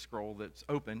take the scroll that's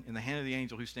open in the hand of the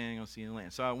angel who's standing on the sea and the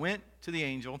land. So I went to the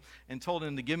angel and told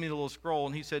him to give me the little scroll,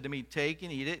 and he said to me, take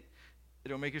and eat it.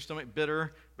 It'll make your stomach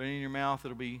bitter, but in your mouth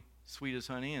it'll be sweet as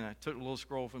honey. And I took the little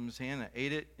scroll from his hand, and I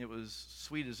ate it. It was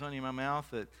sweet as honey in my mouth,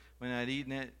 that when I'd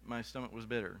eaten it, my stomach was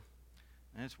bitter.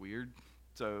 That's weird.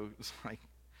 So it's like,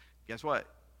 guess what?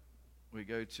 We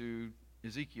go to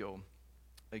Ezekiel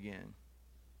again.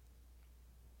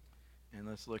 And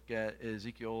let's look at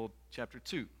Ezekiel chapter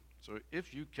 2. So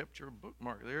if you kept your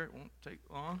bookmark there, it won't take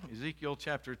long. Ezekiel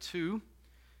chapter 2,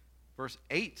 verse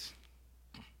 8.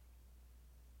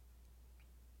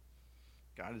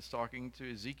 God is talking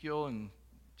to Ezekiel in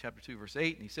chapter 2, verse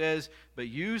 8, and he says, but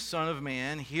you, son of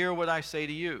man, hear what I say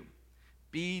to you.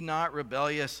 Be not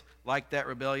rebellious like that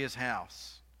rebellious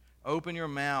house. Open your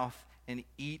mouth and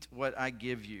eat what I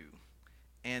give you.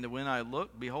 And when I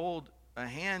looked, behold, a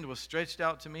hand was stretched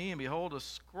out to me, and behold, a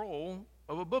scroll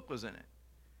of a book was in it.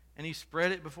 And he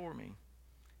spread it before me.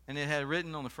 And it had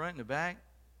written on the front and the back,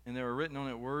 and there were written on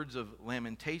it words of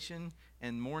lamentation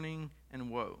and mourning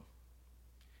and woe.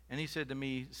 And he said to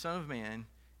me, son of man,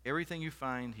 everything you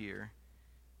find here,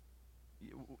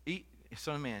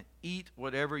 son of man, eat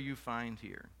whatever you find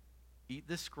here. Eat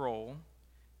this scroll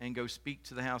and go speak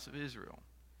to the house of Israel.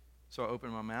 So I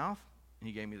opened my mouth, and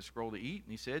he gave me the scroll to eat.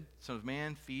 And he said, son of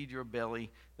man, feed your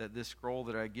belly, that this scroll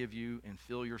that I give you, and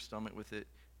fill your stomach with it.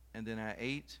 And then I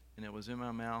ate, and it was in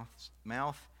my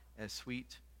mouth as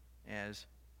sweet as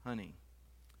honey.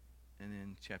 And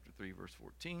then chapter 3, verse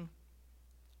 14.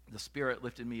 The Spirit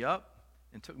lifted me up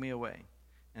and took me away.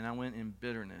 And I went in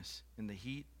bitterness, in the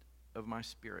heat of my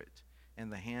spirit,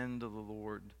 and the hand of the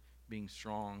Lord being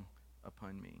strong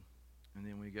upon me. And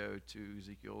then we go to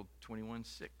Ezekiel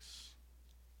 21:6.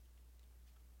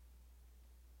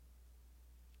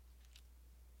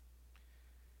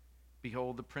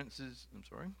 Behold the princes,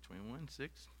 21:6.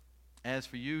 As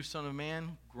for you, son of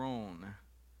man, groan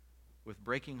with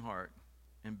breaking heart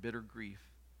and bitter grief,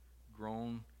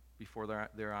 groan before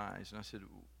their eyes. And I said,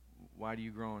 why do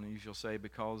you groan? And you shall say,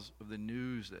 because of the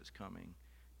news that's coming.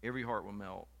 Every heart will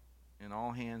melt, and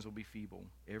all hands will be feeble.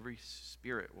 Every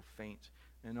spirit will faint,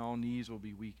 and all knees will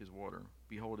be weak as water.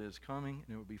 Behold, it is coming,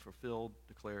 and it will be fulfilled,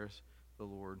 declares the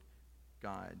Lord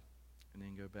God. And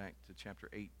then go back to chapter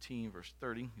 18, verse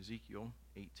 30, Ezekiel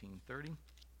 18:30.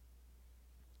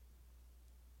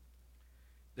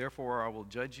 Therefore I will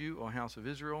judge you, O house of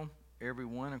Israel, every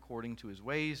one according to his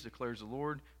ways, declares the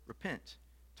Lord. Repent,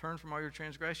 turn from all your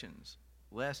transgressions,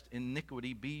 lest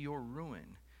iniquity be your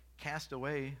ruin. Cast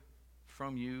away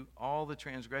from you all the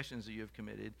transgressions that you have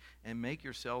committed, and make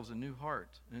yourselves a new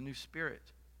heart and a new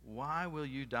spirit. Why will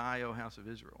you die, O house of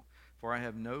Israel? For I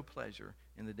have no pleasure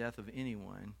in the death of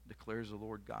anyone, declares the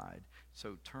Lord God.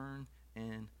 So turn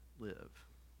and live.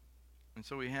 And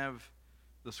so we have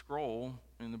the scroll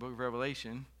in the book of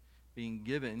Revelation being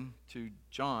given to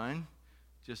John,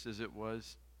 just as it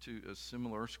was to a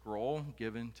similar scroll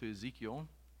given to Ezekiel.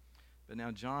 But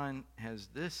now John has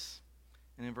this,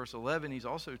 and in verse 11 he's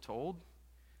also told,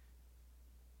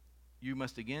 you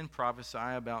must again prophesy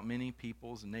about many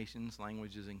peoples, nations,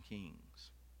 languages, and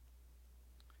kings.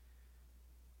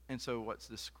 And so what's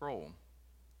this scroll?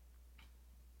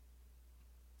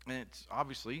 And it's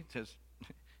obviously,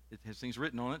 it has things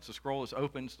written on it. It's a scroll that's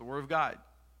open. It's the Word of God.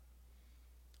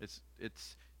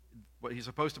 It's what he's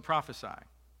supposed to prophesy.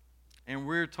 And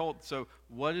we're told, so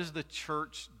what is the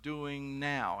church doing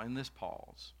now in this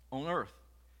pause? On earth.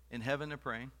 In heaven they're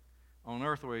praying. On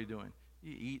earth, what are you doing?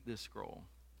 You eat this scroll.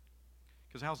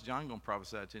 Because how's John going to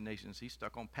prophesy to the nations? He's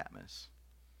stuck on Patmos.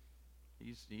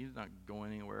 He's not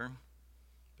going anywhere.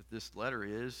 But this letter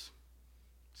is,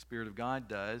 Spirit of God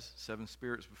does. 7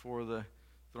 spirits before the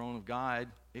throne of God,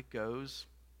 it goes.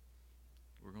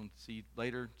 We're going to see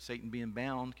later Satan being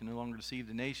bound, can no longer deceive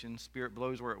the nations. Spirit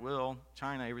blows where it will.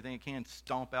 China, everything it can,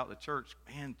 stomp out the church.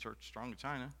 Man, church strong in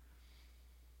China.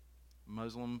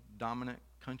 Muslim dominant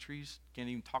countries can't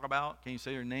even talk about, can't even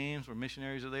say their names, where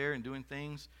missionaries are there and doing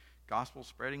things. Gospel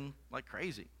spreading like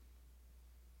crazy.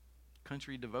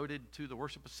 Country devoted to the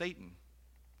worship of Satan.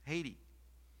 Haiti.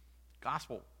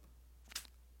 Gospel.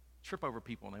 Trip over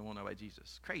people and they won't know about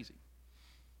Jesus. Crazy.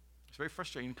 It's very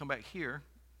frustrating to come back here,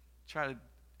 try to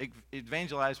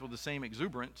evangelize with the same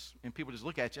exuberance, and people just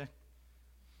look at you,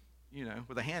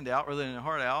 with a hand out rather than a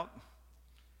heart out,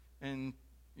 and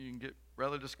you can get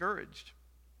rather discouraged.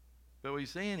 But what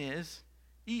he's saying is,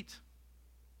 eat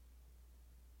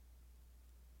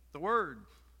the Word.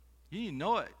 You need to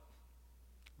know it.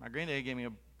 My granddad gave me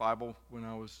a Bible when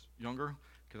I was younger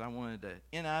because I wanted the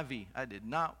NIV. I did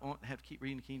not want to have to keep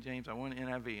reading the King James. I wanted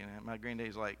NIV. And my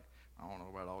granddad's like, I don't know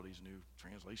about all these new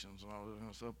translations and all this kind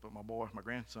of stuff, but my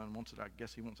grandson wants it. I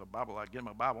guess he wants a Bible. I'd get him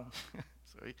a Bible.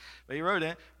 But he wrote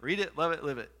it, read it, love it,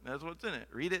 live it. That's what's in it.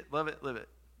 Read it, love it, live it.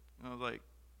 And I was like,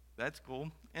 that's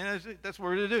cool. And that's what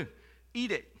we're to do.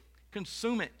 Eat it.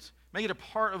 Consume it. Make it a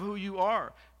part of who you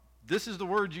are. This is the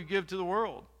word you give to the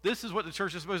world. This is what the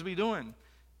church is supposed to be doing.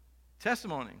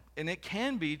 Testimony. And it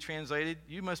can be translated,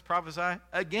 you must prophesy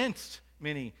against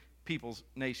many peoples,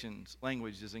 nations,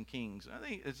 languages, and kings. I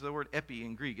think it's the word epi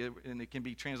in Greek, and it can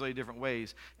be translated different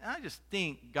ways. And I just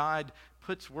think God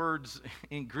puts words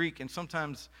in Greek, and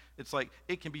sometimes it's like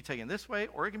it can be taken this way,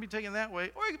 or it can be taken that way,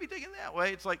 or it can be taken that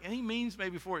way. It's like, and he means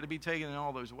maybe for it to be taken in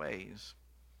all those ways.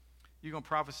 You're going to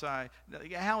prophesy.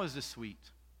 How is this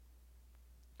sweet?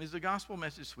 Is the gospel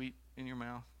message sweet in your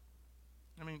mouth?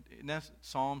 I mean, that's,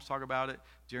 Psalms talk about it.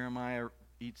 Jeremiah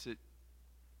eats it.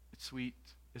 It's sweet.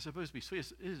 It's supposed to be sweet.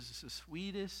 It is the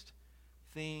sweetest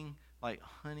thing, like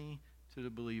honey to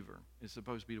the believer. It's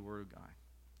supposed to be the Word of God.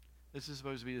 This is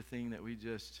supposed to be the thing that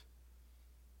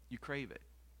you crave it.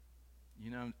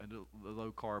 The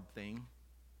low carb thing.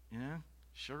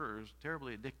 Sugar is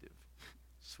terribly addictive.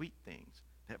 Sweet things.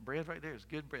 That bread right there is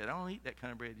good bread. I don't eat that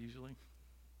kind of bread usually.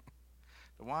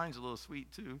 The wine's a little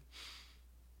sweet too.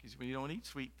 Because when you don't eat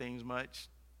sweet things much,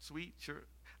 sweet, sure.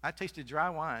 I tasted dry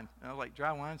wine. And I was like,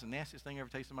 dry wine's the nastiest thing I ever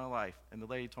tasted in my life. And the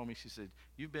lady told me, she said,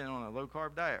 you've been on a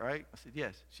low-carb diet, right? I said,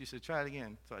 yes. She said, try it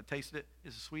again. So I tasted it.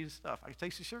 It's the sweetest stuff. I could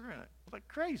taste the sugar in it. I was like,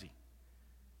 crazy.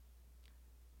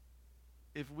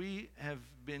 If we have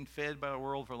been fed by the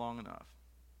world for long enough,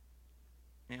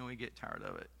 and we get tired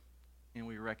of it, and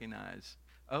we recognize,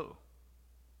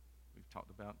 we've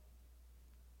talked about,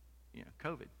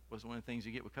 COVID was one of the things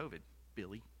you get with COVID,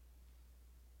 Billy.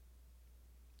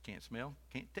 Can't smell,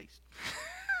 can't taste.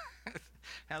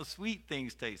 How sweet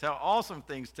things taste, how awesome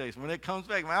things taste. When it comes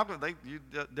back, Malcolm, you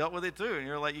dealt with it too. And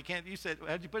you're like, you said,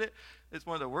 how'd you put it? It's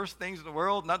one of the worst things in the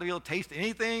world, not to be able to taste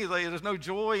anything. It's like there's no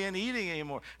joy in eating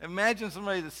anymore. Imagine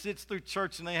somebody that sits through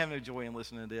church and they have no joy in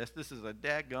listening to this. This is a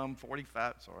dadgum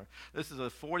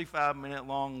 45-minute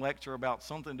long lecture about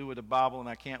something to do with the Bible, and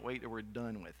I can't wait till we're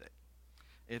done with it.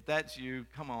 If that's you,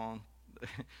 come on.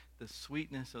 The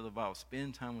sweetness of the Bible.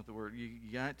 Spend time with the Word. You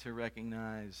got to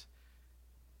recognize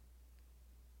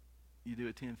you do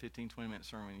a 10, 15, 20-minute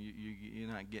sermon, you're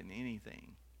not getting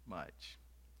anything much.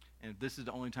 And if this is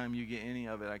the only time you get any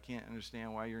of it, I can't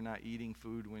understand why you're not eating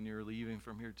food when you're leaving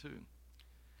from here too.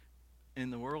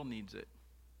 And the world needs it.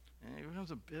 And it becomes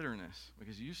a bitterness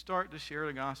because you start to share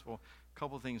the gospel, a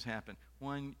couple of things happen.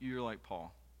 One, you're like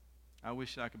Paul. I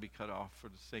wish I could be cut off for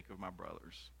the sake of my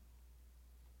brothers.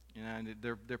 And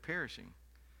they're perishing.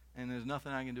 And there's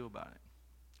nothing I can do about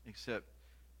it except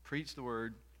preach the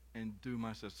word and do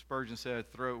myself. Spurgeon said,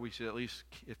 we should at least,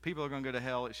 if people are going to go to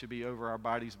hell, it should be over our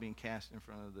bodies being cast in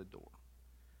front of the door.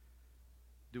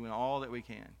 Doing all that we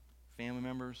can. Family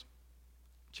members,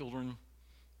 children,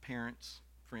 parents,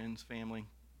 friends, family,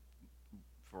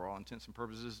 for all intents and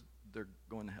purposes, they're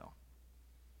going to hell.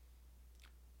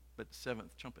 But the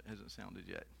seventh trumpet hasn't sounded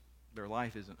yet. Their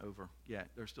life isn't over yet.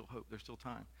 There's still hope. There's still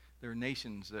time. There are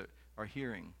nations that are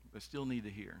hearing but still need to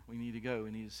hear. We need to go.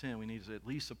 We need to send. We need to at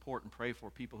least support and pray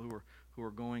for people who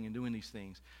are going and doing these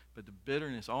things. But the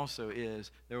bitterness also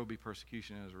is there will be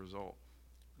persecution as a result.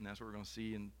 And that's what we're going to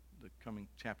see in the coming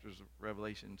chapters of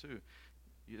Revelation too.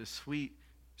 The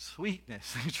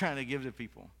sweetness they're trying to give to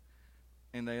people.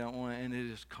 And they don't want it, and it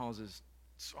just causes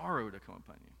sorrow to come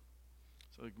upon you.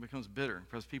 So it becomes bitter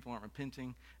because people aren't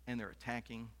repenting and they're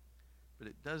attacking. But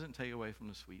it doesn't take away from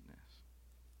the sweetness.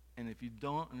 And if you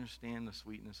don't understand the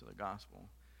sweetness of the gospel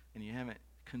and you haven't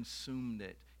consumed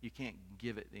it, you can't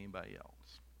give it to anybody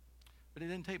else. But it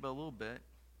didn't take but a little bit.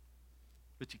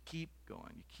 But you keep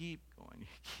going, you keep going, you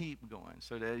keep going.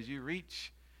 So that as you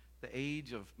reach the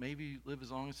age of, maybe you live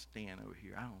as long as Stan over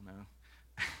here, I don't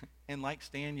know. And like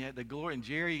Stan, you had the glory, and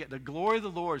Jerry, you got the glory of the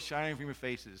Lord shining from your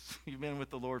faces. You've been with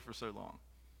the Lord for so long.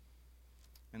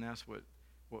 And that's what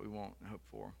we want and hope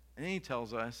for. And then he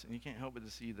tells us, and you can't help but to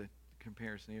see the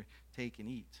comparison here, take and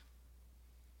eat.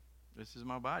 This is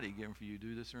my body given for you.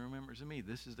 Do this in remembrance of me.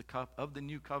 This is the cup of the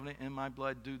new covenant in my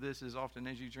blood. Do this as often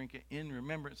as you drink it in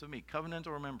remembrance of me.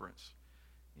 Covenantal remembrance.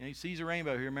 You know, he sees a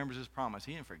rainbow. He remembers his promise.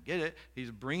 He didn't forget it. He's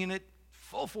bringing it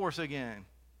full force again.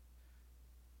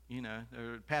 You know,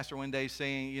 the pastor one day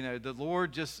saying, you know, the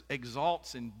Lord just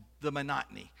exalts in the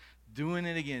monotony. Doing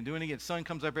it again, doing it again. Sun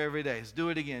comes up every day. Let's do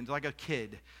it again. It's like a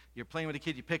kid. You're playing with a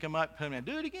kid. You pick him up, put him down.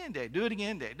 Do it again, Dad. Do it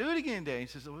again, Dad. Do it again, Dad. He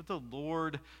says, what the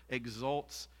Lord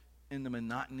exalts in the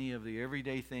monotony of the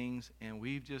everyday things, and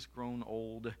we've just grown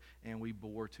old and we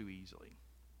bore too easily.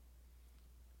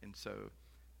 And so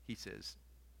he says,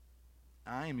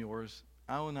 I am yours.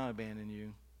 I will not abandon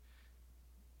you.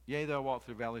 Yea, though I walk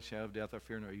through the valley of the shadow of death, I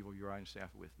fear no evil. Your eye and staff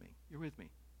are with me. You're with me.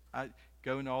 I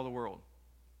go into all the world.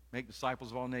 Make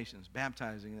disciples of all nations,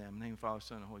 baptizing them in the name of the Father,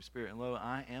 Son, and Holy Spirit. And lo,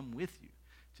 I am with you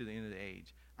to the end of the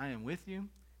age. I am with you,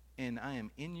 and I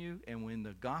am in you. And when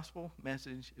the gospel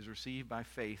message is received by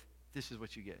faith, this is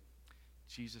what you get.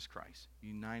 Jesus Christ,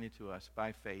 united to us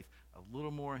by faith. A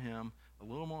little more him, a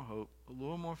little more hope, a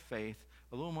little more faith,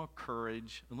 a little more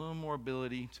courage, a little more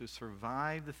ability to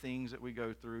survive the things that we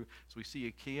go through. As we see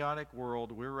a chaotic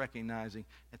world, we're recognizing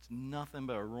it's nothing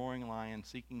but a roaring lion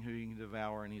seeking who he can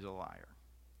devour, and he's a liar.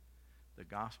 The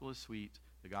gospel is sweet.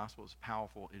 The gospel is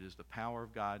powerful. It is the power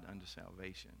of God unto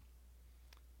salvation.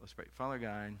 Let's pray. Father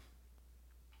God,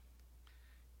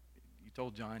 you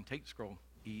told John, take the scroll,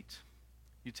 eat.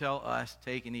 You tell us,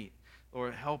 take and eat.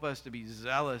 Lord, help us to be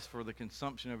zealous for the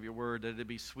consumption of your word, that it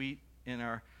be sweet in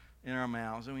our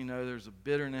mouths. And we know there's a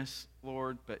bitterness,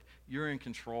 Lord, but you're in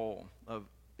control of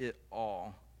it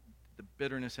all. The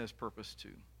bitterness has purpose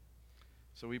too.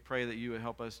 So we pray that you would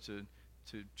help us to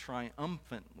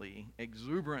triumphantly,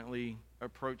 exuberantly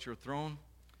approach your throne,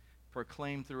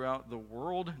 proclaim throughout the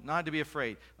world, not to be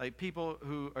afraid. Like people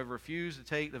who have refused to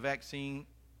take the vaccine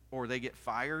or they get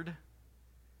fired,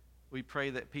 we pray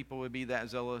that people would be that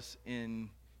zealous in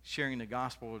sharing the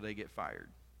gospel or they get fired.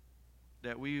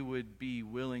 That we would be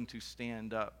willing to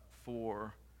stand up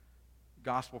for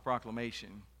gospel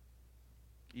proclamation,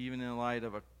 even in light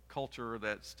of a culture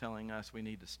that's telling us we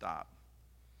need to stop.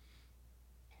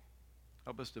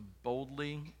 Help us to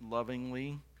boldly,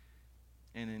 lovingly,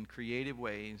 and in creative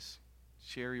ways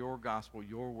share your gospel,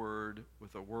 your word,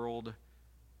 with a world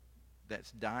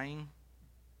that's dying,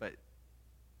 but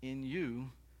in you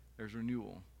there's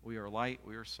renewal. We are light,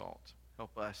 we are salt.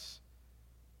 Help us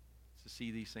to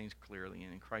see these things clearly,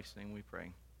 and in Christ's name we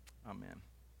pray. Amen.